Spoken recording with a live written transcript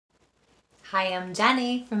Hi, I'm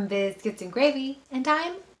Jenny from Biscuits and Gravy, and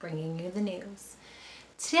I'm bringing you the news.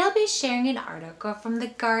 Today I'll be sharing an article from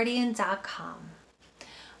theguardian.com.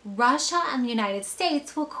 Russia and the United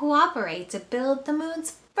States will cooperate to build the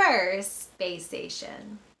moon's first space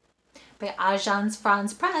station. By Agence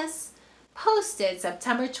France Presse, posted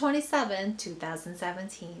September 27,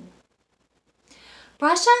 2017.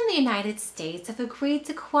 Russia and the United States have agreed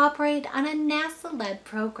to cooperate on a NASA-led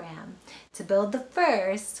program to build the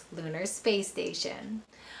first lunar space station,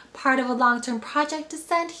 part of a long-term project to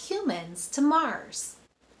send humans to Mars.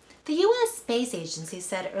 The U.S. Space Agency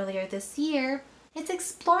said earlier this year it's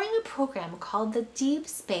exploring a program called the Deep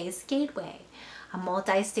Space Gateway, a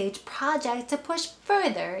multi-stage project to push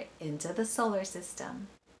further into the solar system.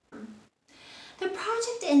 The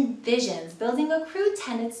project envisions building a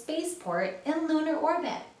crew-tenant spaceport in lunar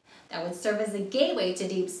orbit that would serve as a gateway to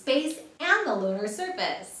deep space and the lunar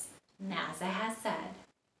surface, NASA has said.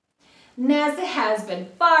 NASA has been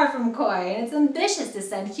far from coy and it's ambitious to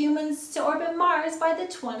send humans to orbit Mars by the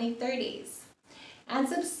 2030s, and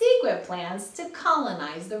subsequent plans to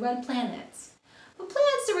colonize the red planet. But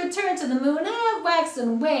plans to return to the moon have waxed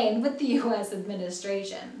and waned with the U.S.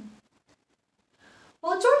 administration.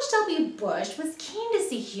 While George W. Bush was keen to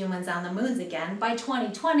see humans on the moon again by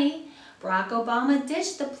 2020, Barack Obama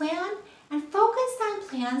ditched the plan and focused on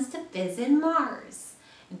plans to visit Mars,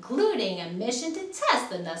 including a mission to test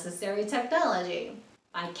the necessary technology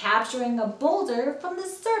by capturing a boulder from the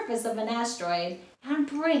surface of an asteroid and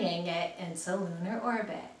bringing it into lunar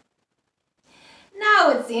orbit. Now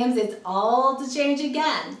it seems it's all to change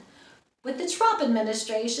again. With the Trump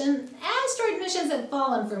administration, asteroid missions have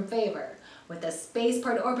fallen from favor. With the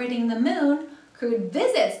spaceport orbiting the moon, crewed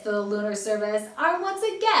visits to the lunar surface are once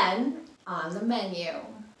again on the menu.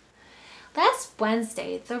 Last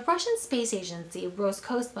Wednesday, the Russian space agency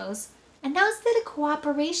Roscosmos announced that a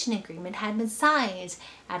cooperation agreement had been signed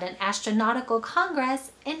at an astronautical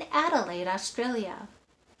congress in Adelaide, Australia.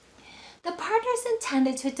 The partners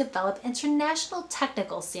intended to develop international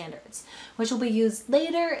technical standards, which will be used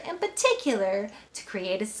later, in particular, to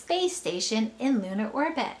create a space station in lunar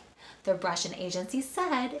orbit, the Russian agency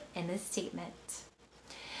said in a statement.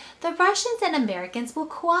 The Russians and Americans will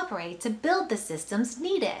cooperate to build the systems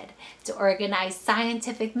needed to organize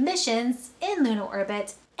scientific missions in lunar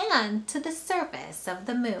orbit and to the surface of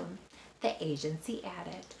the moon, the agency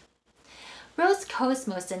added.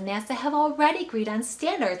 Roscosmos and NASA have already agreed on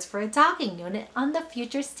standards for a docking unit on the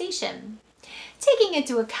future station, taking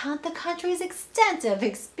into account the country's extensive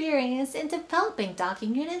experience in developing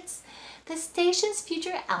docking units. The station's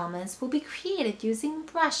future elements will be created using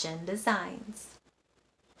Russian designs.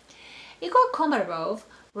 Igor Komarov,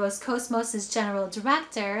 Roscosmos' general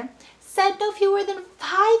director, said no fewer than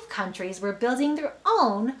 5 countries were building their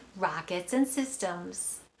own rockets and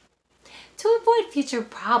systems. To avoid future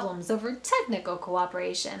problems over technical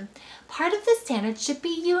cooperation, part of the standards should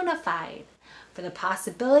be unified for the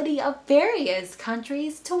possibility of various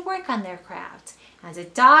countries to work on their craft and to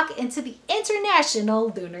dock into the International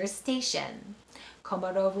Lunar Station,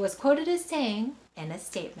 Komarov was quoted as saying in a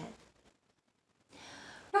statement.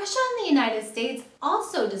 Russia and the United States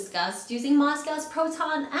also discussed using Moscow's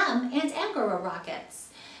Proton-M and Angara rockets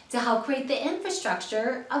to help create the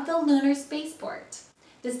infrastructure of the lunar spaceport.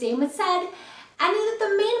 The statement said, adding that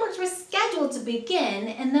the main works were scheduled to begin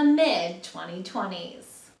in the mid-2020s.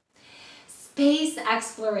 Space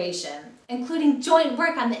exploration, including joint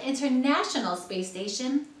work on the International Space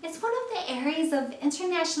Station, is one of the areas of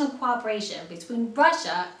international cooperation between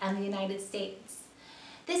Russia and the United States.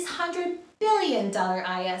 This $100 billion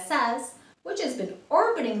ISS, which has been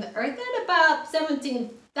orbiting the Earth at about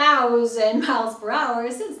 17,000 miles per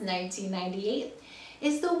hour since 1998,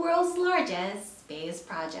 is the world's largest space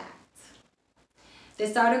project.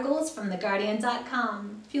 This article is from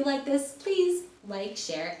theguardian.com. If you like this, please like,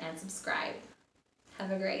 share, and subscribe.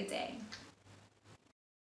 Have a great day.